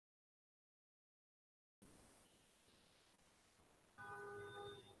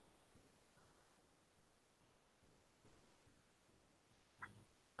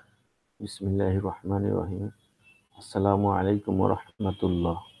বিসমিল্লাহির রহমানির রহিম। আসসালামু আলাইকুম ওয়া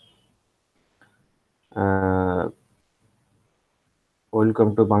রাহমাতুল্লাহ। Welcome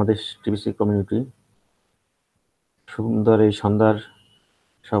to Bangladesh TBC community. সুন্দর এই সন্ধ্যার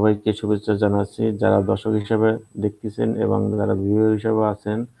সবাইকে শুভেচ্ছা জানাচ্ছি, যারা দর্শক হিসেবে দেখতেছেন এবং যারা ভিউয়ার হিসেবে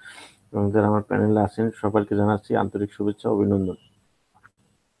আছেন এবং যারা আমার প্যানেলে আছেন, সবাইকে জানাচ্ছি আন্তরিক শুভেচ্ছা ও অভিনন্দন।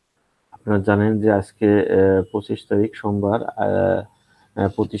 আপনারা জানেন যে আজকে 25 তারিখ সোমবার।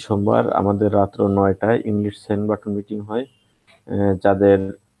 প্রতি সোমবার আমাদের রাত্র 9টায় ইংলিশ সেন্ড বাটন মিটিং হয়। যাদের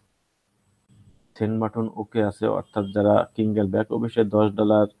সেন্ড বাটন ওকে আছে, অর্থাৎ যারা কিংগেল ব্যাক অফিসে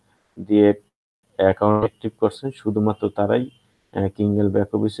 $10 দিয়ে অ্যাকাউন্ট অ্যাক্টিভ করছেন, শুধুমাত্র তারাই কিংগেল ব্যাক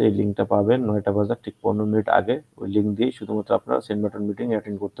অফিসে এই লিঙ্কটা পাবেন 9টা বাজার ঠিক 15 মিনিট আগে। ওই লিঙ্ক দিয়ে শুধুমাত্র আপনারা সেন্ড বাটন মিটিং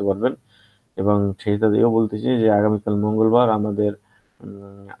অ্যাটেন্ড করতে পারবেন। এবং সেটা দিয়েও বলতেছি যে আগামীকাল মঙ্গলবার আমাদের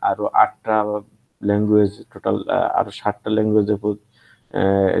আরো 8টা ল্যাঙ্গুয়েজ, টোটাল আরো 7টা ল্যাঙ্গুয়েজের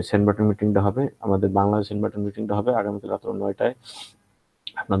সেন্ড বাটন মিটিংটা হবে। আমাদের বাংলা সেন্ড বাটন মিটিংটা হবে আগামীকাল রাত্র 9টায়।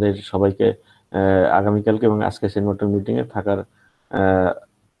 আপনাদের সবাইকে আগামীকালকে এবং আজকে সেন্ড বাটন মিটিং এ থাকার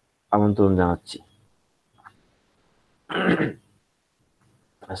আমন্ত্রণ জানাচ্ছি।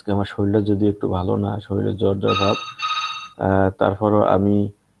 আজকে আমার শরীরটা যদি একটু ভালো না, শরীরে জ্বর জ্বর ভাব, তারপরও আমি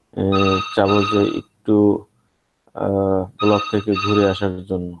চাবো যে একটু ব্লগ থেকে ঘুরে আসার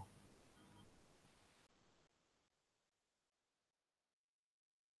জন্য।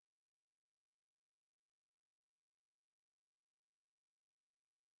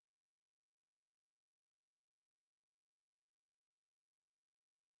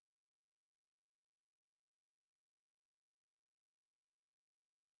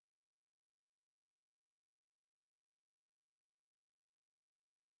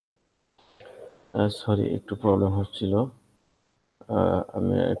 সরি, একটু প্রবলেম হচ্ছিল।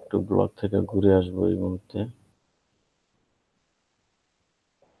 আমি একটু ব্লগ থেকে ঘুরে আসবো এই মুহূর্তে।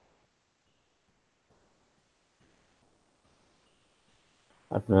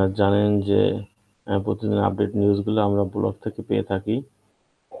 আপনারা জানেন যে প্রতিদিন আপডেট নিউজগুলো আমরা ব্লগ থেকে পেয়ে থাকি।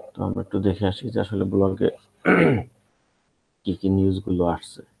 তো আমরা একটু দেখে আসি যে আসলে ব্লগে কি কি নিউজগুলো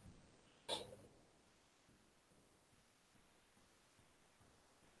আসছে।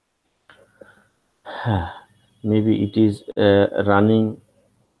 Maybe it is running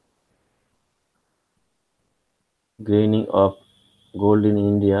graining of gold in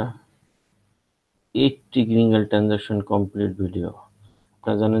India. 80 গ্রিঙ্গেল transaction complete video.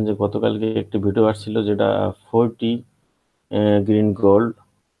 আপনারা জানেন যে গতকালকে একটি ভিডিও আসছিল যেটা 40 গ্রিন গোল্ড।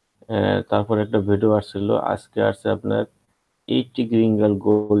 তারপর একটা ভিডিও আসছিল, আজকে আসছে আপনার 80 গ্রিঙ্গেল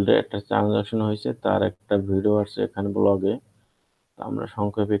গোল্ডে একটা ট্রানজাকশন হয়েছে, তার একটা ভিডিও আসছে এখানে ব্লগে। আমরা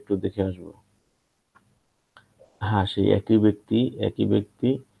সংক্ষেপে একটু দেখে আসবো। হ্যাঁ, সেই একই ব্যক্তি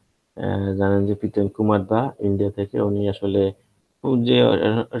জানেন যে প্রীতম কুমার দা ইন্ডিয়া থেকে, উনি আসলে যে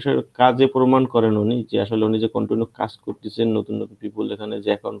আসলে কাজে প্রমাণ করেন উনি যে আসলে উনি যে কন্টিনিউ কাজ করতেছেন, নতুন নতুন পিপল এখানে যে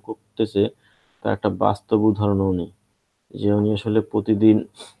অ্যাকাউন্ট করতেছে, তার একটা বাস্তব উদাহরণ উনি। যে উনি আসলে প্রতিদিন,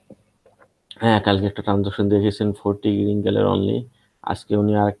 হ্যাঁ, কালকে একটা ট্রানজাকশন দেখিয়েছেন 40 গ্রিঙ্গেলের অনলি। আজকে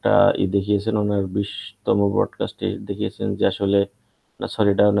উনি আরেকটা দেখিয়েছেন, ওনার 20তম ব্রডকাস্টে দেখিয়েছেন যে আসলে, না সরি,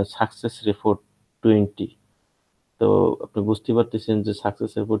 এটা ওনার সাকসেস রিপোর্ট 20। তো আপনি বুঝতে পারতেছেন যে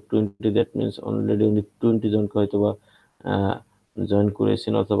success report 20, that means already উনি 20 জনকে হয়তো বা জয়েন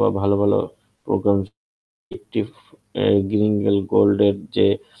করেছেন, অথবা ভালো ভালো প্রোগ্রাম একটিভ গ্রিঙ্গেল গোল্ডের যে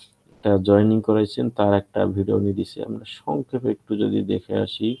জয়েনিং করেছেন তার একটা ভিডিও নিয়ে দিছে। আমরা সংক্ষেপে একটু যদি দেখে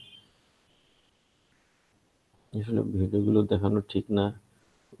আসি, আসলে ভিডিওগুলো দেখানো ঠিক না,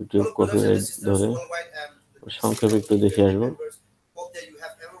 ইউটিউব কপিরাইট ধরে। সংক্ষেপে একটু দেখে আসবো।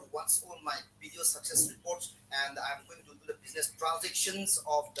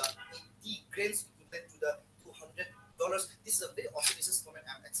 This is a very auspicious moment.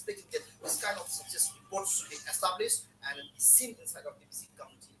 I'm expecting that this kind of success reports should be established and be seen inside of TBC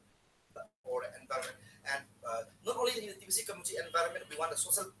community or environment. And not only in the TBC community environment, we want a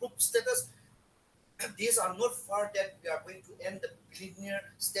social proof status. These are not far that we are going to end the billionaire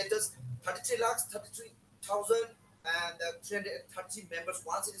status. 33,33,000 and 330 members.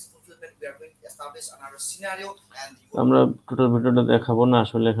 Once it is fulfillment, we are going to establish another scenario. And আমরা total ভিডিওটা দেখাবো না,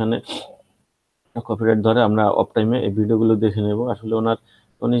 আসলে এখানে copyright ধরে। আমরা of টাইমে এই ভিডিওগুলো দেখে নেব। আসলে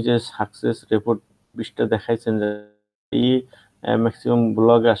উনি যে সাকসেস রিপোর্ট 20টা দেখাইছেন, এই ম্যাক্সিমাম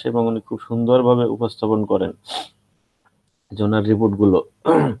ব্লগে আসে এবং উনি খুব সুন্দরভাবে উপস্থাপন করেন যে ওনার রিপোর্টগুলো।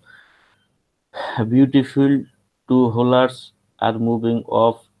 Beautiful two holders are moving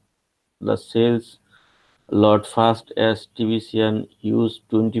off the sales lot fast as TBCN use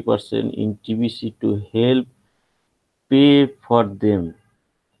 20% in TBC to help pay for them.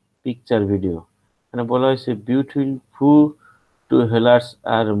 Picture video. মানে বলা হয়েছে beautiful two হেলার্স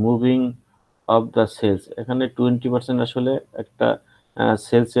are moving of the cells. এখানে 20% আসলে একটা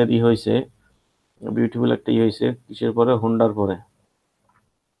সেলসের হয়েছে, বিউটিফুল একটা হয়েছে কিসের পরে, হোন্ডার পরে।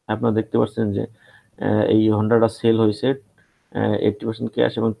 আপনারা দেখতে পাচ্ছেন যে এই হোন্ডাটা সেল হয়েছে 80%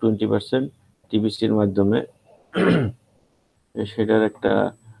 ক্যাশ এবং 20% টিবিসির মাধ্যমে। সেটার একটা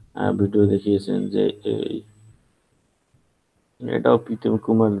ভিডিও দেখিয়েছেন যে এটাও প্রীতম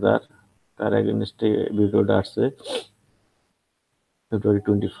কুমার দার, তার এগেনস্টে ভিডিওটা আসছে ফেব্রুয়ারি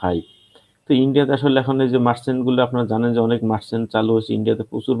 25। তো ইন্ডিয়াতে আসলে এখন এই যে মার্চেন্টগুলো, আপনারা জানেন যে অনেক মার্চেন্ট চালু হয়েছে ইন্ডিয়াতে,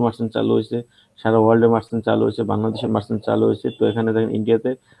 প্রচুর মার্চেন্ট চালু হয়েছে, সারা ওয়ার্ল্ডে মার্চেন্ট চালু হয়েছে, বাংলাদেশের মার্চেন্ট চালু হয়েছে। তো এখানে দেখেন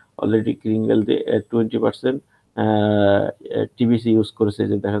ইন্ডিয়াতে অলরেডি ক্রিঙ্গেল দিয়ে 20% টিবিসি ইউজ করেছে,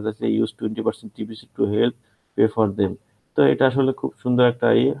 যে দেখা যাচ্ছে use 20% TBC to help pay for them. তো এটা আসলে খুব সুন্দর একটা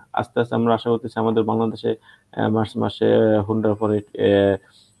আস্তে আস্তে আমরা আশা করতেছি আমাদের বাংলাদেশে মার্চ মাসে হুন্ডার পরে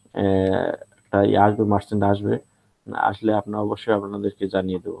একটা আসবে, মার্চেন্ট আসবে। আসলে আপনার অবশ্যই আপনাদেরকে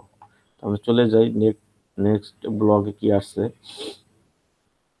জানিয়ে দেবো। আমরা চলে যাই নেক্সট ব্লগে কি আসছে।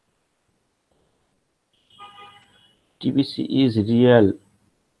 TBC is real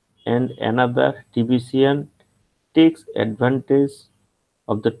and another TBCian takes advantage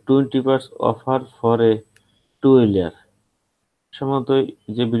of the 20% offer for a two-wheeler। সম্ভবত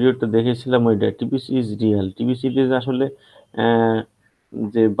যে ভিডিওটা দেখেছিলাম ওইটা টিবিসি ইজ রিয়েল। টিবিসিতে আসলে আহ,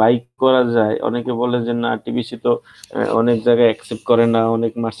 যে বাইক করা যায়, অনেকে বলে যে না টিবিসি তো অনেক জায়গায় অ্যাকসেপ্ট করে না,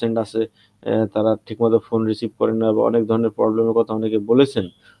 অনেক মার্চেন্ট আছে তারা ঠিকমতো ফোন রিসিভ করে না, বা অনেক ধরনের প্রবলেমের কথা অনেকে বলেছেন।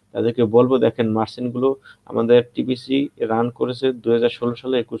 তাদেরকে বলবো দেখেন মার্চেন্ট গুলো আমাদের টিবিসি রান করেছে 2016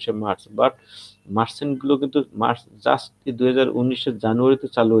 সালে 21শে মার্চ, বাট মার্চেন্ট গুলো কিন্তু মার্চ জাস্ট 2019-এর জানুয়ারিতে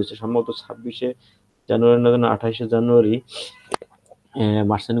চালু হয়েছে, সম্ভবত 26শে জানুয়ারি না 28শে জানুয়ারি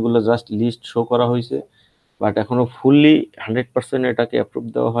মার্চেন্টগুলো জাস্ট লিস্ট শো করা হয়েছে, বাট এখনো ফুললি 100% এটাকে অ্যাপ্রুভ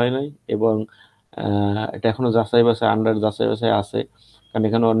দেওয়া হয় নাই, এবং এটা এখনো যাচাই বাছাই, আন্ডার যাচাই বাছাই আছে। কারণ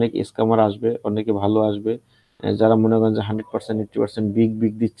এখানে অনেক স্ক্যামার আসবে, অনেকে ভালো আসবে। যারা মনে করেন যে 100% 80% বিগ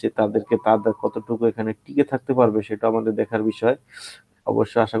বিগ দিচ্ছে, তাদেরকে তাদের কতটুকু এখানে টিকে থাকতে পারবে সেটা আমাদের দেখার বিষয়।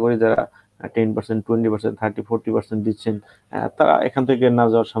 অবশ্যই আশা করি যারা 10%, 20%, 30, 40% দিচ্ছেন, তারা এখান থেকে না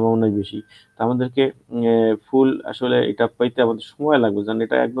যাওয়ার সম্ভাবনাই বেশি। তো আমাদেরকে ফুল আসলে এটা পাইতে আমাদের সময় লাগবে, কারণ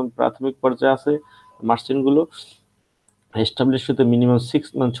এটা একদম প্রাথমিক পর্যায়ে আছে। মার্চেন্ট গুলো এস্টাবলিশ হতে মিনিমাম 6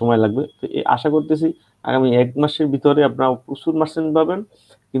 মান্থ সময় লাগবে। তো আশা করতেছি আগামী 1 মাসের ভিতরে আপনারা প্রচুর মার্চেন্ট পাবেন,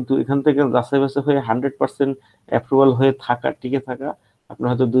 কিন্তু এখান থেকে যাচাই বাছাই হয়ে 100% অ্যাপ্রুভাল হয়ে থাকা, টিকে থাকা, আপনার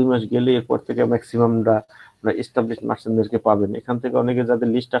হয়তো 2 মাস গেলে এরপর থেকে ম্যাক্সিমামটা আপনার এস্টাবলিশ মার্চেন্টদেরকে পাবেন। এখান থেকে অনেকে যাদের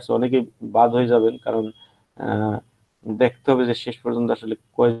লিস্ট আছে অনেকে বাদ হয়ে যাবেন, কারণ আহ, দেখতে হবে যে শেষ পর্যন্ত আসলে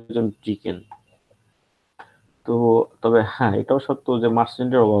কয়জন টিকেন। তো তবে হ্যাঁ, এটাও সত্য যে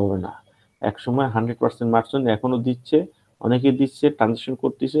মার্চেন্টের অভাব হবে না, একসময় 100% মার্চেন্ট এখনো দিচ্ছে, অনেকে দিচ্ছে, ট্রানজেকশন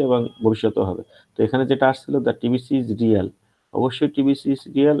করতেছে, এবং ভবিষ্যতে হবে। তো এখানে যেটা আসছিল দ্য টিবিসি ইজ রিয়েল, অবশ্যই TBC is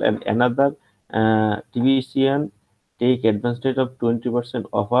real and another টিবিসিয়ান take advantage of 20%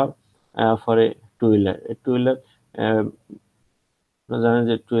 offer for a two wheeler. Two wheeler আপনারা জানেন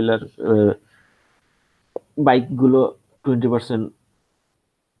যে টু হুইলার বাইকগুলো 20%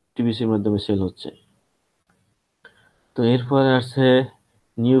 টিবিসির মাধ্যমে সেল হচ্ছে। তো এরপরে আছে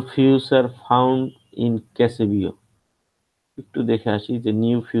নিউ ফিউচার ফাউন্ড ইন ক্যাসেবিও। একটু দেখে আসি যে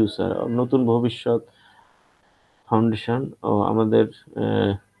নিউ ফিউচার, নতুন ভবিষ্যৎ ফাউন্ডেশন ও আমাদের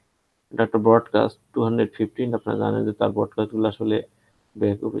এটা একটা ব্রডকাস্ট 215। আপনারা জানেন যে তার ব্রডকাস্টগুলো আসলে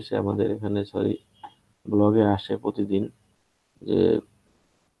ব্যাক অফিসে আমাদের এখানে, সরি, ব্লগে আসে প্রতিদিন। যে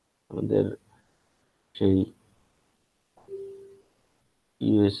আমাদের সেই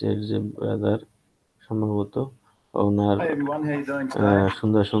ইউএস এর যে ব্রাদার, সম্ভবত ওনার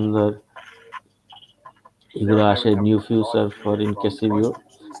সুন্দর সুন্দর এগুলো আসে, নিউ ফিউচার ফর ইন ক্যাসিবিও,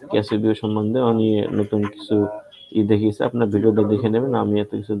 ক্যাসিবিও সম্বন্ধে উনি নতুন কিছু দেখিয়েছে। আপনার ভিডিওটা দেখে নেবেন, আমি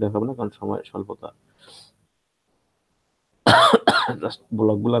এত কিছু দেখাবো না কারণ সময় স্বল্পতা। জাস্ট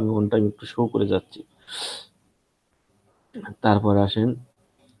ব্লগগুলো আমি অন টাইম একটু শো করে যাচ্ছি। তারপর আসেন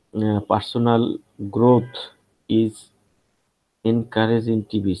personal growth is encourage in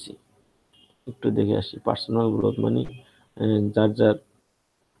TBC. একটু দেখে আসি পার্সোনাল গ্রোথ মানে যার যার,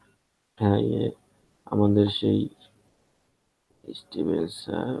 হ্যাঁ, আমাদের সেই স্টিভেন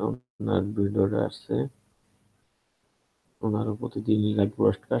স্যার, ওনার ভিডিওটা আসছে, ওনারও প্রতিদিন লাইভ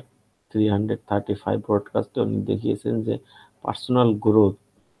ব্রডকাস্ট 335 ব্রডকাস্টে উনি দেখিয়েছেন যে personal growth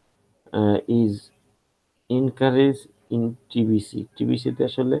is encourage in TBC. টিবিসিতে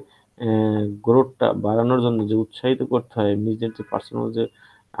আসলে গ্রোথটা বাড়ানোর জন্য যে উৎসাহিত করতে হয়, নিজের যে পার্সোনাল যে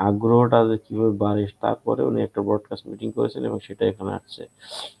আগ্রহটা যে কিভাবে বাড়ে, তারপরে উনি একটা ব্রডকাস্ট মিটিং করেছেন এবং সেটা এখানে আসছে।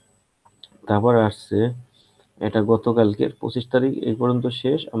 তারপর আসছে এটা গতকালকের 25 তারিখ এই পর্যন্ত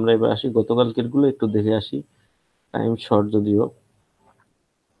শেষ। আমরা এবার আসি গতকালকের গুলো একটু দেখে আসি, টাইম শর্ট যদিও।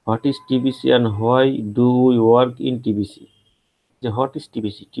 What is TBC and why do we work in TBC. যে হোয়াট ইজ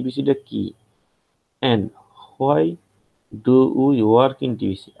টিবিসি, টিবিসিটা কি, and why do we work in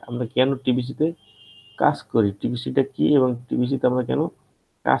TBC, আমরা কেন টিবিসিতে কাজ করি, টিবিসিটা কি এবং টিবিসিতে আমরা কেন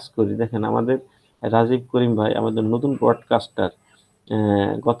কাজ করি। দেখেন আমাদের রাজীব করিম ভাই আমাদের নতুন ব্রডকাস্টার,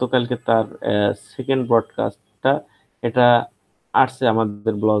 গতকালকে তার সেকেন্ড ব্রডকাস্টটা এটা আসছে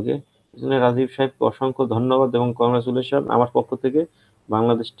আমাদের ব্লগে। এজন্য রাজীব সাহেবকে অসংখ্য ধন্যবাদ এবং কংগ্রাচুলেশন আমার পক্ষ থেকে,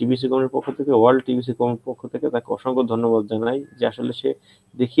 বাংলাদেশ টিবিসি কমিটির পক্ষ থেকে, ওয়ার্ল্ড টিবিসি কমিটির পক্ষ থেকে তাকে অসংখ্য ধন্যবাদ জানাই যে আসলে সে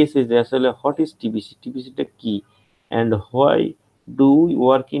দেখিয়েছে যে আসলে হোয়াট ইজ টিবিসি, টিবিসিটা কি, and why do we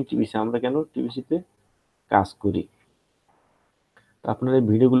work in TBC, আমরা কেন টিবিসিতে কাজ করি। আপনারা এই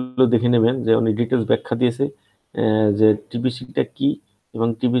ভিডিওগুলো দেখে নেবেন যে উনি ডিটেলস ব্যাখ্যা দিয়েছে যে টিবিসিটা কি এবং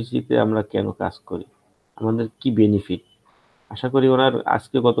টিবিসিতে আমরা কেন কাজ করি, আমাদের কি বেনিফিট। আশা করি ওনার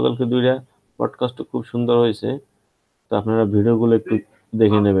আজকে গতকালকে দুইটা পডকাস্ট খুব সুন্দর হয়েছে, তো আপনারা ভিডিওগুলো একটু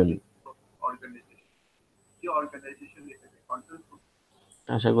দেখে নেবেন।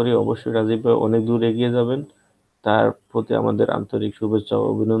 আশা করি অবশ্যই রাজীব ভাই অনেক দূর এগিয়ে যাবেন, তার প্রতি আমাদের আন্তরিক শুভেচ্ছা ও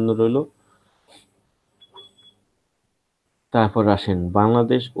অভিনন্দন রইল। তারপর আসেন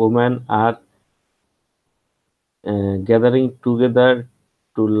Bangladesh woman are gathering together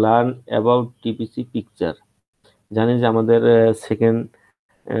to learn about TPC picture. জানি যে আমাদের সেকেন্ড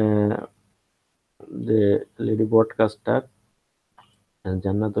যে লেডি ব্রডকাস্টার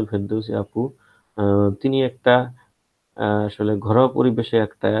জান্নাতুল ফেরদৌসী আপু, তিনি একটা আসলে ঘরোয়া পরিবেশে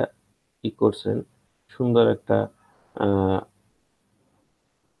একটা করছেন, সুন্দর একটা আহ,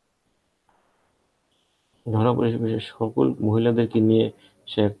 ঘরোয়া পরিবেশে সকল মহিলাদেরকে নিয়ে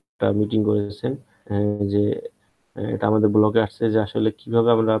সে একটা মিটিং করেছেন। যে এটা আমাদের ব্লগে আসছে যে আসলে কিভাবে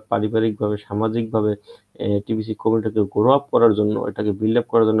আমরা পারিবারিকভাবে সামাজিকভাবে টিবিসি কমিউনিটিকে গ্রো আপ করার জন্য, এটাকে বিল্ড আপ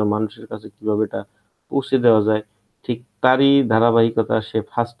করার জন্য মানুষের কাছে কিভাবে এটা পৌঁছে দেওয়া যায়, ঠিক তারই ধারাবাহিকতা সে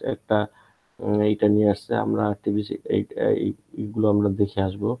ফার্স্ট একটা এইটা নিয়ে আসছে। আমরা টিবিসি এইগুলো আমরা দেখে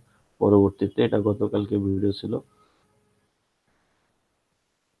আসবো পরবর্তীতে, এটা গতকালকে ভিডিও ছিল,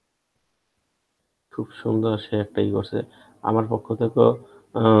 খুব সুন্দর সে একটা করছে। আমার পক্ষ থেকেও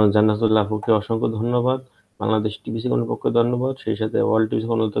জান্নাতুল্লাহ আপুকে অসংখ্য ধন্যবাদ, বাংলাদেশ টিবিসি কমিটির পক্ষে ধন্যবাদ, সেই সাথে ওয়ার্ল্ড টিবিসি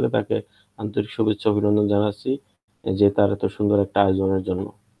কমিটি থেকে তাকে আন্তরিক শুভেচ্ছা অভিনন্দন জানাচ্ছি যে তার এত সুন্দর একটা আয়োজনের জন্য।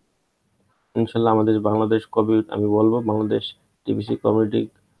 ইনশাল্লাহ আমাদের বাংলাদেশ কবি, আমি বলবো বাংলাদেশ টিবিসি কমিটি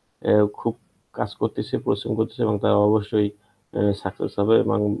খুব কাজ করতেছে, পরিশ্রম করতেছে এবং তারা অবশ্যই সাকসেস হবে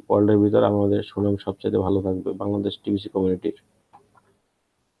এবং ওয়ার্ল্ডের ভিতর আমাদের সুনাম সবচেয়ে ভালো থাকবে বাংলাদেশ টিবিসি কমিউনিটির।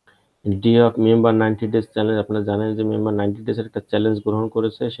 Day of member 90 days challenge, আপনারা জানেন যে মেম্বার 90 ডেজ এর একটা চ্যালেঞ্জ গ্রহণ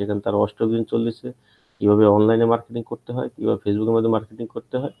করেছে, সেখানে তার 8 দিন চলেছে, কিভাবে অনলাইনে মার্কেটিং করতে হয়, কিভাবে ফেসবুকের মধ্যে মার্কেটিং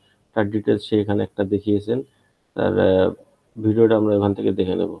করতে হয়, তার ডিটেলস সে এখানে একটা দেখিয়েছেন। তার ভিডিওটা আমরা এখান থেকে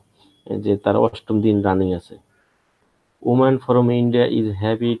দেখে নেব যে তার 8ম দিন রানিং আছে। Woman from India is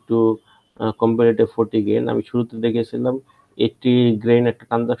happy to কম্পারেট 40 grain, আমি শুরুতে দেখেছিলাম 80 গ্রেন একটা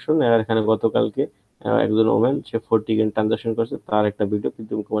ট্রানজাকশন, আর এখানে গতকালকে একজন ওম্যান সে 40 গ্রেন ট্রানজাকশন করেছে, তার একটা ভিডিও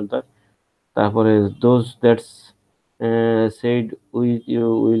প্রীতম কুমার দাস। তারপরে those that's shed with you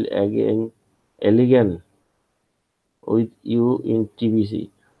will again elegant with you in TBC,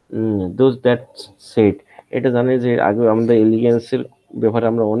 those that shed, এটা জানি যে আগে আমাদের এলিগেন্সের ব্যাপারে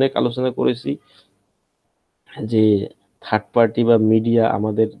আমরা অনেক আলোচনা করেছি যে থার্ড পার্টি বা মিডিয়া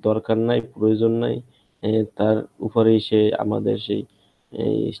আমাদের দরকার নাই, প্রয়োজন নাই, তার উপরেই সে আমাদের সেই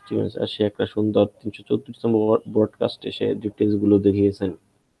স্টিভেন্স, আর সে একটা সুন্দর 334তম ব্রডকাস্টে সে ডিটেলসগুলো দেখিয়েছেন।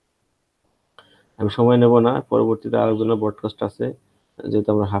 আমি সময় নেব না, পরবর্তীতে আরেকজনের ব্রডকাস্ট আছে, যেহেতু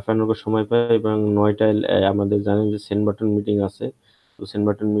আমরা হাফ অ্যান আওয়ার সময় পাই এবং 9টায় আমাদের জানেন যে সেন্ট বাটন মিটিং আছে, তো সেন্ট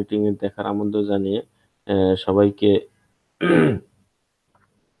বাটন মিটিং এ দেখার আমন্ত্রণ জানিয়ে সবাইকে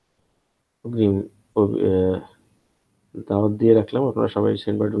অগ্রিম দাওয়াত দিয়ে রাখলাম, আপনারা সবাই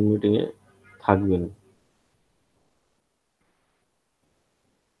সেন্ট বাটন মিটিং এ থাকবেন।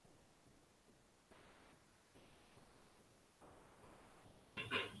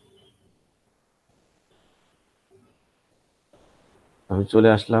 আমি চলে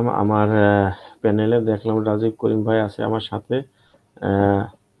আসলাম আমার প্যানেলে, দেখলাম রাজীব করিম ভাই আছে আমার সাথে। আহ,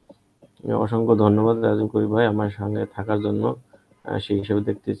 অসংখ্য ধন্যবাদ রাজীব করিম ভাই আমার সঙ্গে থাকার জন্য। সেই হিসেবে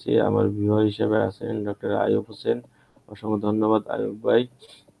দেখতেছি আমার ভিউয়ার হিসেবে আছেন ডক্টর আইয়ুব হোসেন, অসংখ্য ধন্যবাদ আইয়ুব ভাই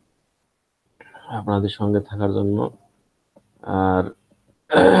আপনাদের সঙ্গে থাকার জন্য। আর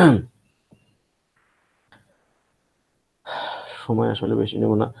সময় আসলে বেশি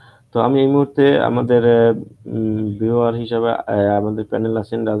নেব না, তো আমি এই মুহূর্তে আমাদের ভিউয়ার হিসাবে আমাদের প্যানেল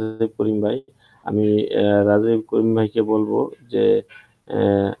আছেন রাজীব করিম ভাই। আমি রাজীব করিম ভাইকে বলবো যে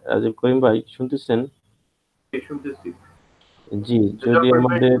রাজীব করিম ভাই শুনতেছেন? জি, যদি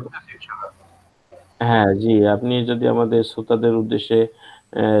আমাদের, হ্যাঁ জি, আপনি যদি আমাদের শ্রোতাদের উদ্দেশ্যে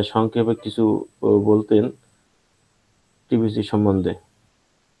সংক্ষেপে কিছু বলতেন টিবিসি সম্বন্ধে।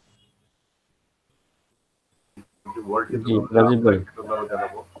 জি রাজীব ভাই। ধন্যবাদ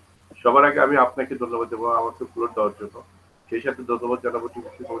জানাবো। সবার আগে আমি আপনাকে ধন্যবাদ দেবো আমাকে ফ্লোর দেওয়ার জন্য। সেই সাথে ধন্যবাদ জানাবো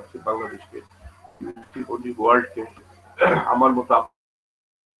টিবিসি হচ্ছে বাংলাদেশকে, টিবিসি ওয়ার্ল্ডকে। আমার মতো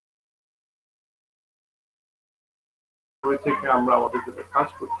থেকে আমরা আমাদের জন্য কাজ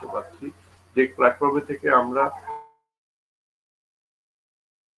করতে পারছি, যে প্ল্যাটফর্মে থেকে আমরা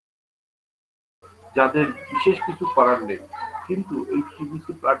যাদের বিশেষ কিছু করার নেই, কিন্তু এই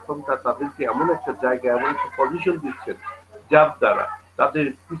টিবিসি প্ল্যাটফর্মটা তাদেরকে এমন একটা জায়গা, এমন একটা পজিশন দিচ্ছেন, যার দ্বারা তাদের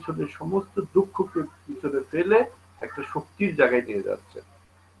পিছনে সমস্ত দুঃখকে পিছনে ফেলে একটা শক্তির জায়গায় নিয়ে যাচ্ছে।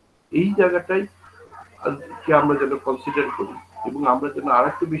 এই জায়গাটাই কে আমরা যেন কনসিডার করি, এবং আমরা যেন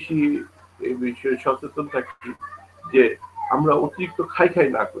আরেকটু বেশি এই বিষয়ে সচেতন থাকি, যে আমরা অতিরিক্ত খাই খাই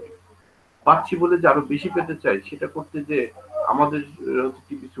না করি। পাচ্ছি বলে যে আরো বেশি পেতে চাই, সেটা করতে যে আমাদের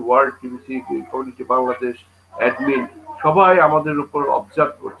TBC world, TBC community Bangladesh, admin সবাই আমাদের উপর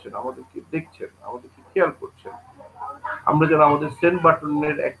অবজার্ভ করছেন, আমাদেরকে দেখছেন, আমাদেরকে খেয়াল করছেন। আমরা যেন আমাদের সেন্ড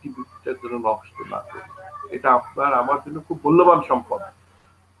বাটনের অ্যাক্টিভিটিটার জন্য নষ্ট না করি। এটা আপনার আমার জন্য খুব মূল্যবান সম্পদ।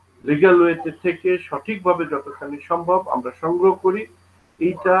 লিগ্যাল ওয়েতে থেকে সঠিকভাবে যতখানি সম্ভব আমরা সংগ্রহ করি।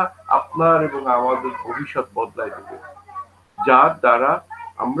 এইটা আপনার এবং আমাদের ভবিষ্যৎ বদলায় দেবে, যার দ্বারা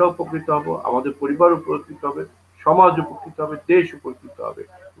আমরা উপকৃত হব, আমাদের পরিবার উপকৃত হবে, সমাজ উপকৃত হবে, দেশ উপকৃত হবে।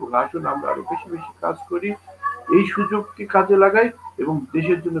 এবং আসুন আমরা আরো বেশি বেশি কাজ করি, এই সুযোগকে কাজে লাগাই, এবং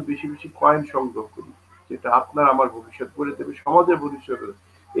দেশের জন্য বেশি বেশি কয়েন সংগ্রহ করি, যেটা আপনার আমার ভবিষ্যৎ করে দেবে, সমাজের ভবিষ্যৎ করে দেবে।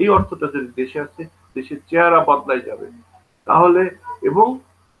 এই অর্থটা যদি দেশে আসে, দেশের চেহারা বদলাই যাবে। তাহলে এবং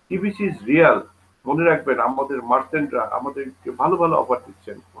টিবিসি ইজ রিয়াল। মনে রাখবেন, আমাদের মার্চেন্টরা আমাদেরকে ভালো ভালো অফার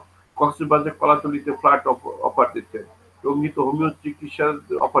দিচ্ছেন। কক্সবাজার কলাতলিতে ফ্ল্যাট অফার দিচ্ছেন, রঙ্গিত হোমিও চিকিৎসার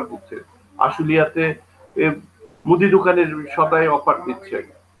অফার দিচ্ছে, আশুলিয়াতে মুদি দোকানের সদাই অফার দিচ্ছে,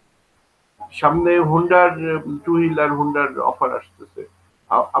 সামনে হুন্ডার টু হুইলার হুন্ডার অফার আসতেছে।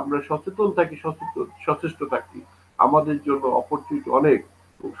 আমরা সচেতন থাকি, সচেষ্ট থাকি, আমাদের জন্য অপরচুনিটি অনেক।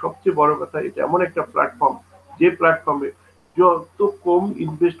 এবং সবচেয়ে বড় কথা, এটা এমন একটা প্ল্যাটফর্ম, যে প্ল্যাটফর্মে যত কম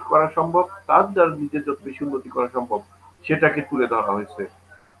ইনভেস্ট করা সম্ভব, তার দ্বারা নিজের যত বেশি উন্নতি করা সম্ভব, সেটাকে তুলে ধরা হয়েছে।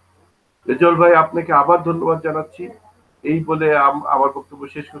 রেজল ভাই, আপনাকে আবার ধন্যবাদ জানাচ্ছি। এই বলে আমার বক্তব্য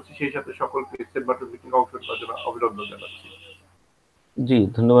শেষ করছি, সেই সাথে সকলকে সেন্ট মিটিং অংশ নেওয়ার জন্য অভিনন্দন জানাচ্ছি। জি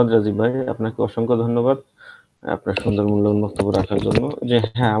ধন্যবাদ রাজীব ভাই, আপনাকে অসংখ্য ধন্যবাদ আপনার সুন্দর মূল্যবান বক্তব্য রাখার জন্য। যে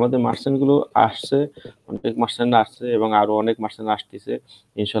হ্যাঁ, আমাদের মার্চেন্ট গুলো আসছে, অনেক মার্চেন্ট আসছে এবং আরো অনেক মার্চেন্ট আসতেছে।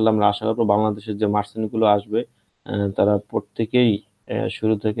 ইনশাল্লাহ আমরা আশা করবো বাংলাদেশের যে মার্চেন্ট গুলো আসবে তারা প্রত্যেকেই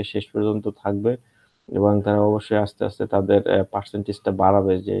শুরু থেকে শেষ পর্যন্ত থাকবে, এবং তারা অবশ্যই আস্তে আস্তে তাদের পার্সেন্টেজটা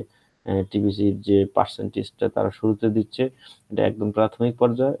বাড়াবে। যে টিবিসির যে পার্সেন্টেজটা তারা শুরুতে দিচ্ছে, এটা একদম প্রাথমিক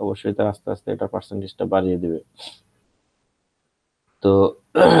পর্যায়ে, অবশ্যই তারা আস্তে আস্তে এটা পার্সেন্টেজটা বাড়িয়ে দিবে। তো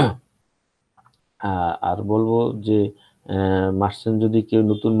আর বলবো যে মার্চেন্ট যদি কেউ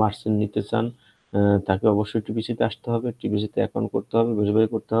নতুন মার্চেন্ট নিতে চান, তাকে অবশ্যই টিবিসিতে আসতে হবে, টিবিসিতে অ্যাকাউন্ট করতে হবে, ভেরিফাই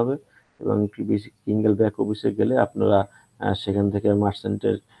করতে হবে, এবং টিবিসি সিঙ্গেল ব্যাক অফিসে গেলে আপনারা সেখান থেকে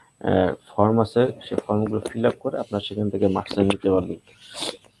মার্চেন্টের ফর্ম আছে, সেই ফর্মগুলো ফিল আপ করে আপনারা সেখান থেকে মার্চেন্ট নিতে পারবেন।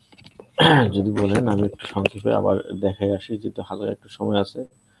 যদি বলেন আমি একটু সংক্ষেপে আবার দেখাই আসি, যেহেতু হাতে একটু সময় আছে,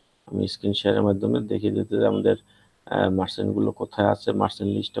 আমি স্ক্রিন শেয়ারের মাধ্যমে দেখিয়ে দিতে আমাদের মার্চেন্ট গুলো কোথায় আছে, মার্চেন্ট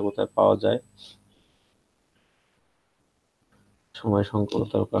লিস্টটা কোথায় পাওয়া যায়। সময়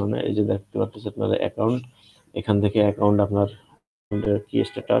সংকটতার কারণে এই যে দেখতে পাচ্ছেন আপনার অ্যাকাউন্ট, এখান থেকে অ্যাকাউন্ট আপনার কি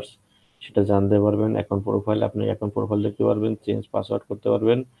স্ট্যাটাস সেটা জানতে পারবেন। অ্যাকাউন্ট প্রোফাইল, আপনি অ্যাকাউন্ট প্রোফাইল দেখতে পারবেন, চেঞ্জ পাসওয়ার্ড করতে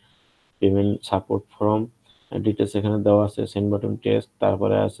পারবেন, পেমেন্ট সাপোর্ট ফর্ম ডিটেলস এখানে দেওয়া আছে, সেন্ড বাটন টেস্ট,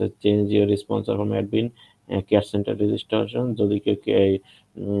 তারপরে আছে change your sponsor from admin, care centre registration. যদি কেউ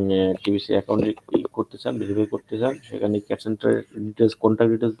টিবিসি অ্যাকাউন্ট করতে চান, ভেরিফাই করতে চান, সেখানে care centre details,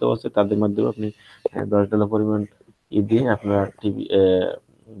 contact details দেওয়া আছে, তাদের মাধ্যমে আপনি $10 পরিমাণ দিয়ে আপনার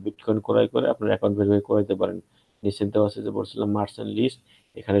বিটকয়েন ক্রয় করে আপনার অ্যাকাউন্ট ভেরিফাই করাইতে পারেন। নিচে দেওয়া আছে যে বলছিলাম মার্চেন্ট লিস্ট,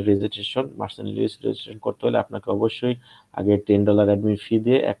 এখানে রেজিস্ট্রেশন, মার্চেন্ট লিস্ট রেজিস্ট্রেশন করতে হলে আপনাকে অবশ্যই আগে $10 অ্যাডমিন ফি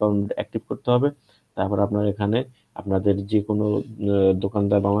দিয়ে অ্যাকাউন্ট অ্যাক্টিভ করতে হবে। তারপর আপনার এখানে আপনাদের যে কোনো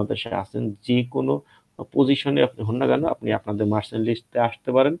দোকানদার বাংলাদেশে আছেন, যে কোনো পজিশনে আপনি হন না কেন, আপনি আপনাদের মার্চেন্ট লিস্টে আসতে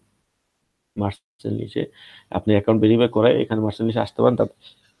পারেন। মার্চেন্ট লিস্টে আপনি অ্যাকাউন্ট ভেরিফাই করায় এখানে মার্চেন্ট লিস্টে আসতে পারেন। তারপর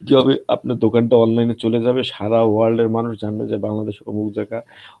কি হবে, আপনার দোকানটা অনলাইনে চলে যাবে, সারা ওয়ার্ল্ডের মানুষ জানবে যে বাংলাদেশ অমুক জায়গা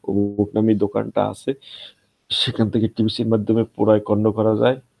অমুক নামে দোকানটা আছে। সেখান থেকে টিবিসির মাধ্যমে পণ্য করা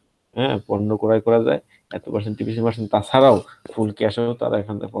যায়, হ্যাঁ পণ্য ক্রয় করা যায়, এত পার্সেন্ট টিবিসি পার্সেন্ট, তাছাড়াও ফুল ক্যাশেও তারা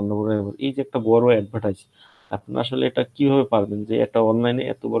এখান থেকে পণ্য ক্রয় করে। এই যে একটা বড় অ্যাডভার্টাইজ, আপনারা আসলে এটা কিভাবে পারবেন যে একটা অনলাইনে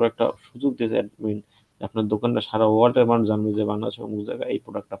এত বড় একটা সুযোগ দিয়েছে অ্যাডমিন, আপনার দোকানটা সারা ওয়ার্ল্ডের মানুষ জানবে যে বাংলাদেশের অমুক জায়গায় এই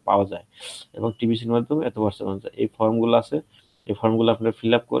প্রোডাক্টটা পাওয়া যায়, এবং টিবিসির মাধ্যমে এত পার্সেন্ট পাওয়া যায়। এই ফর্মগুলো আছে, এই ফর্মগুলো আপনারা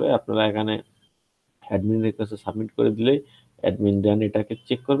ফিল আপ করে আপনারা এখানে অ্যাডমিনের কাছে সাবমিট করে দিলেই অ্যাডমিন দেন এটাকে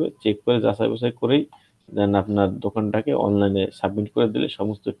চেক করবে, চেক করে যাচাই বাছাই করেই দেন আপনার দোকানটাকে অনলাইনে সাবমিট করে দিলে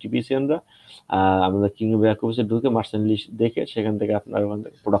সমস্ত টিপিসিএনরা আমাদের কিং ব্যাক অফিসে ঢুকে মার্চেন্ট লিস্ট দেখে সেখান থেকে আপনার ওখান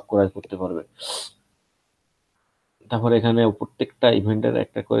থেকে প্রোডাক্ট ক্রয় করতে পারবে। তারপর এখানে প্রত্যেকটা ইভেন্টের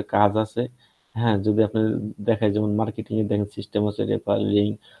একটা করে কাজ আছে। হ্যাঁ, যদি আপনি দেখায় যেমন মার্কেটিং এ দেখেন সিস্টেম আছে, referral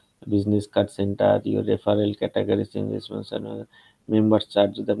link, business card centre, your referral category changes, member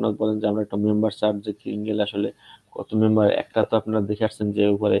charge. যদি আপনার বলেন যে আমরা একটা মেম্বার চার্জ যে সিঙ্গেল আসলে কত মেম্বার, একটা তো আপনারা দেখে আসছেন যে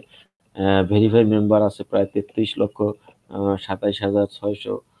উপরে ভেরিফাইড মেম্বার আছে প্রায় 33 লক্ষ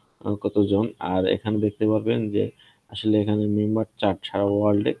 27,600 কতজন। আর এখানে দেখতে পারবেন যে আসলে এখানে মেম্বার চার্ট সারা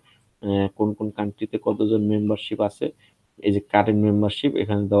ওয়ার্ল্ডে কোন কোন কান্ট্রিতে কতজন মেম্বারশিপ আছে। এই যে কারেন্ট মেম্বারশিপ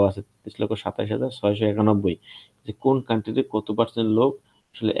এখানে দেওয়া আছে 33,27,691, যে কোন কান্ট্রিতে কত পার্সেন্ট লোক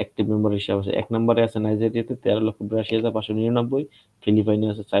আসলে অ্যাক্টিভ মেম্বার হিসাবে আছে। 1 নম্বরে আছে নাইজেরিয়াতে 13,82,599, ফিলিপাইনে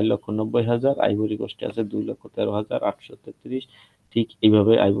আছে 4,90,000, আইভরি কোস্টে আছে 2,13,833। ঠিক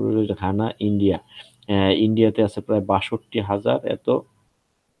এইভাবে আইভরি কোস্ট, ঘানা, ইন্ডিয়া, ইন্ডিয়াতে আছে প্রায় 62,000 এত,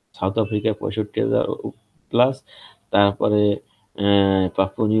 সাউথ আফ্রিকায় 65,000 প্লাস, তারপরে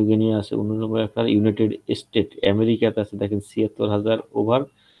পাপুয়া নিউ গিনি আছে 89,000, ইউনাইটেড স্টেট আমেরিকাতে আছে দেখেন 76,000 ওভার,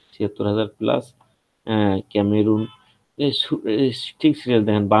 76,000 প্লাস, ক্যামেরুন, ঠিক সিরিয়াল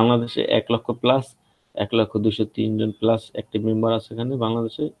দেখেন বাংলাদেশে 1 লক্ষ প্লাস, 1,203,000 প্লাস অ্যাক্টিভ মেম্বার আছে এখানে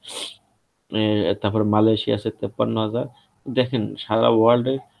বাংলাদেশে। তারপর মালয়েশিয়া আছে 53,000। দেখেন সারা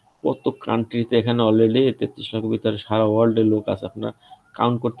ওয়ার্ল্ডে কত কান্ট্রিতে এখানে অলরেডি 33 লক্ষ ভিতরে সারা ওয়ার্ল্ডের লোক আছে। আপনার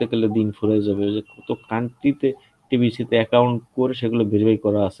কাউন্ট করতে গেলে দিন ফুরে যাবে যে কত কান্ট্রিতে টিবিসিতে অ্যাকাউন্ট করে সেগুলো ভেরিফাই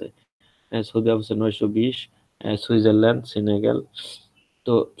করা আছে। সৌদি আরব আছে 920, সুইজারল্যান্ড, সেনেগাল,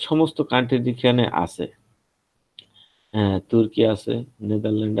 তো সমস্ত কান্ট্রি যেখানে আছে। তুর্কি আছে,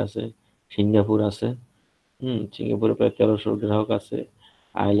 নেদারল্যান্ড আছে, সিঙ্গাপুর আছে, সিঙ্গাপুরে প্রায় 1300 গ্রাহক আছে,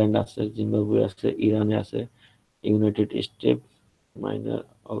 আয়ারল্যান্ড আছে, জিম্বাবুয়ে আছে, ইরানে আছে, ইউনাইটেড স্টেট মাইনর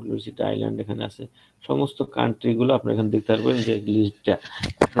অবলিসিটি আইল্যান্ড এখানে আছে। সমস্ত কান্ট্রি গুলো আপনি এখানে দেখতে পারবেন যে লিস্টটা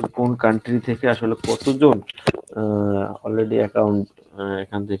কোন কান্ট্রি থেকে আসলে কতজন অলরেডি অ্যাকাউন্ট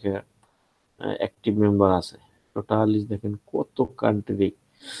এখান থেকে অ্যাক্টিভ মেম্বার আছে। টোটাল লিস্ট দেখেন কত কান্ট্রি।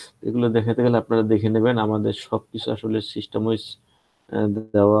 এগুলো দেখাতে গেলে আপনারা দেখে নেবেন, আমাদের সবকিছু আসলে সিস্টেম ওয়াইজ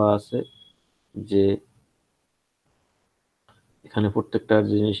দেওয়া আছে যে এখানে প্রত্যেকটা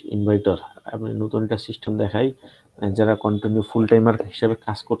জিনিস ইনভাইটার। আমি নতুন একটা সিস্টেম দেখাই, যারা কন্টিনিউ ফুল টাইমার হিসেবে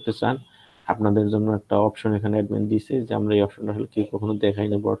কাজ করতে চান আপনাদের জন্য একটা অপশন এখানে অ্যাডমিন দিয়েছে, যে আমরা এই অপশনটা আসলে কেউ কখনো দেখাই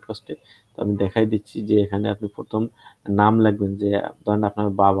না ব্রডকাস্টে, তো আমি দেখাই দিচ্ছি যে এখানে আপনি প্রথম নাম লিখবেন, যে ধরেন আপনার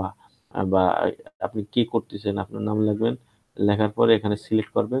বাবা বা আপনি কি করতেছেন আপনার নাম লিখবেন, লেখার পরে এখানে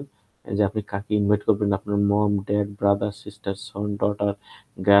সিলেক্ট করবেন যে আপনি কাকে ইনভাইট করবেন, আপনার মম, ড্যাড, ব্রাদার, সিস্টার, সন, ডটার,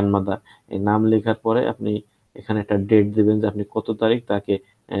 গ্র্যান্ড মাদার। এই নাম লেখার পরে আপনি এখানে একটা ডেট দিবেন যে আপনি কত তারিখ তাকে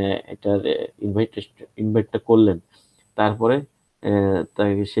এটার ইনভাইটটা করলেন। তারপরে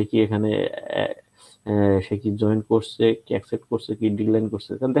তাকে সে কি এখানে সে কি জয়েন করছে, কি অ্যাকসেপ্ট করছে, কি ডিক্লাইন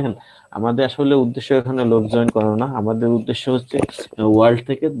করছে। কারণ দেখেন আমাদের আসলে উদ্দেশ্য এখানে লোক জয়েন করানো না, আমাদের উদ্দেশ্য হচ্ছে ওয়ার্ল্ড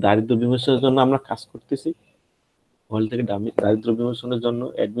থেকে দারিদ্র বিমোচনের জন্য আমরা কাজ করতেছি। ওয়ার্ল্ড থেকে দারিদ্র বিমোচনের জন্য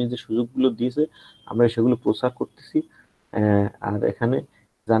অ্যাডমিন যে সুযোগগুলো দিয়েছে আমরা সেগুলো প্রচার করতেছি। আর এখানে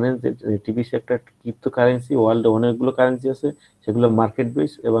জানেন যে টিবিসি একটা ক্রিপ্টো কারেন্সি, ওয়ার্ল্ডে অনেকগুলো কারেন্সি আছে, সেগুলো মার্কেট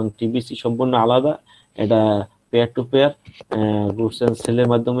বেস, এবং টিবিসি সম্পূর্ণ আলাদা। এটা pair two pair goods and সেলের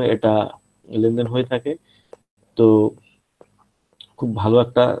মাধ্যমে এটা লেনদেন হয়ে থাকে। তো খুব ভালো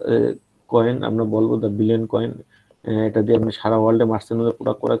একটা কয়েন, আমরা বলবো দ্য বিলিয়ন কয়েন। এটা দিয়ে আপনি সারা ওয়ার্ল্ডে মার্চেন্টের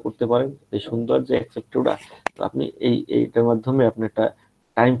প্রোডাক্ট ক্রয় করতে পারেন। এই সুন্দর যে অ্যাকসেপ্টেডটা, তো আপনি এইটার মাধ্যমে আপনি একটা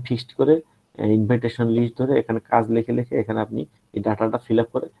টাইম ফিক্সড করে ইনভাইটেশন লিস্ট ধরে এখানে কাজ লিখে লিখে এখানে আপনি এই ডাটাটা ফিল আপ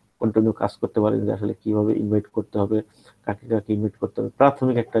করে কন্টিনিউ কাজ করতে পারেন, যে আসলে কিভাবে ইনভাইট করতে হবে, কাকে কাকে ইনভাইট করতে হবে।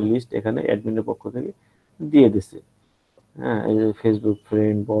 প্রাথমিক একটা লিস্ট এখানে অ্যাডমিনের পক্ষ থেকে দিয়ে দিছে। হ্যাঁ, এই যে ফেসবুক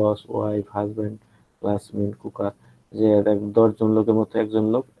ফ্রেন্ড, বস, ওয়াইফ, হাজবেন্ড, ক্লাসমেট, কুকার, যে 10 জন লোকের মতো একজন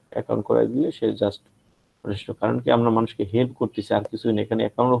লোক অ্যাকাউন্ট করে দিলে সে জাস্ট যথেষ্ট। কারণ কি আমরা মানুষকে হেল্প করতেছি আর কিছুই না। এখানে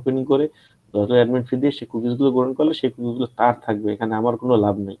অ্যাকাউন্ট ওপেনিং করে যত অ্যাডমিন ফি দিয়ে সে কুকিজ গুলো গ্রহণ করলে সেই কুকিজ গুলো তার থাকবে, এখানে আমার কোনো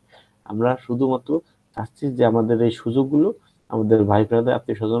লাভ নেই। আমরা শুধুমাত্র চাচ্ছি যে আমাদের এই সুযোগগুলো আমাদের ভাই ব্রাদার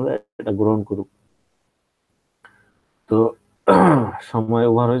আত্মীয় স্বজনরা এটা গ্রহণ করুক। তো সময়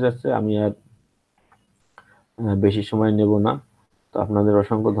ওভার হয়ে যাচ্ছে, আমি আর বেশি সময় নেব না। তো আপনাদের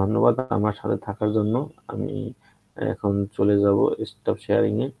অসংখ্য ধন্যবাদ আমার সাথে থাকার জন্য। আমি এখন চলে যাব স্টপ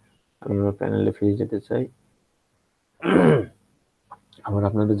শেয়ারিং এ, আমি আমার প্যানেলে ফিরে যেতে চাই। আবার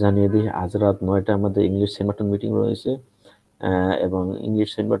আপনাদের জানিয়ে দিই আজ রাত 9টায় আমাদের ইংলিশ সেন্ট বাটন মিটিং রয়েছে, এবং ইংলিশ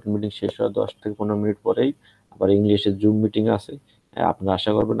সেন্ট বাটন মিটিং শেষ হওয়ার 10 থেকে 15 মিনিট পরেই আবার ইংলিশের জুম মিটিং আছে। আপনারা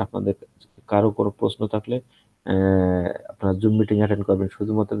আশা করবেন আপনাদের কারো কোনো প্রশ্ন থাকলে আপনারা জুম মিটিং অ্যাটেন্ড করবেন।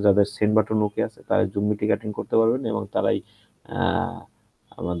 শুধুমাত্র যাদের সেন্ড বাটন ওকে আছে তারা জুম মিটিং অ্যাটেন্ড করতে পারবেন এবং তারাই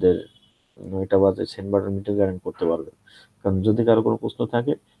আমাদের 9টা বাজে সেন্ড বাটন মিটিং অ্যাটেন্ড করতে পারবেন। কারণ যদি কারো কোনো প্রশ্ন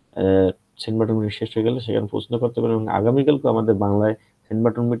থাকে সেন্ড বাটন মিটিং শেষ হয়ে গেলে সেখানে প্রশ্ন করতে পারেন এবং আগামীকালকে আমাদের বাংলায় সেন্ড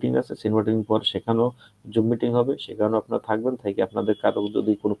বাটন মিটিং আছে। সেন্ড বাটন পর সেখানেও জুম মিটিং হবে, সেখানেও আপনারা থাকবেন, থেকে আপনাদের কারো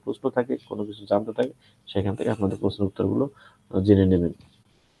যদি কোনো প্রশ্ন থাকে, কোনো কিছু জানতে থাকে, সেখান থেকে আপনাদের প্রশ্ন উত্তরগুলো জেনে নেবেন।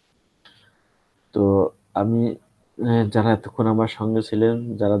 তো আমি যারা এতক্ষণ আমার সঙ্গে ছিলেন,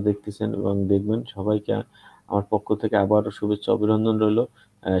 যারা দেখতেছেন এবং দেখবেন, সবাইকে আমার পক্ষ থেকে আবারও শুভেচ্ছা অভিনন্দন রইলো।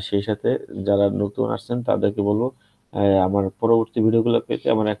 সেই সাথে যারা নতুন আসছেন তাদেরকে বলবো আমার পরবর্তী ভিডিওগুলো পেতে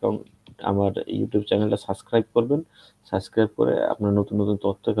আমার ইউটিউব চ্যানেলটা সাবস্ক্রাইব করবেন। সাবস্ক্রাইব করে আপনার নতুন নতুন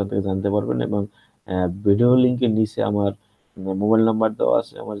তথ্য এখান থেকে জানতে পারবেন এবং ভিডিও লিঙ্কের নিচে আমার মোবাইল নাম্বার দেওয়া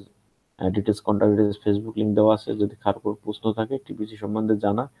আছে, আমার details, contact details, Facebook link দেওয়া আছে। যদি কারো কোনো প্রশ্ন থাকে টিবিসি সম্বন্ধে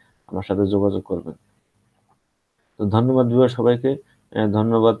জানা, আমার সাথে যোগাযোগ করবেন। তো ধন্যবাদ ভিউয়ার সবাইকে,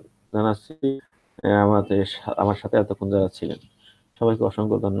 ধন্যবাদ জানাচ্ছি আমার সাথে এতক্ষণ যারা ছিলেন। সবাইকে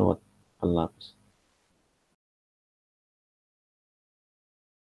অসংখ্য ধন্যবাদ। আল্লাহ হাফেজ।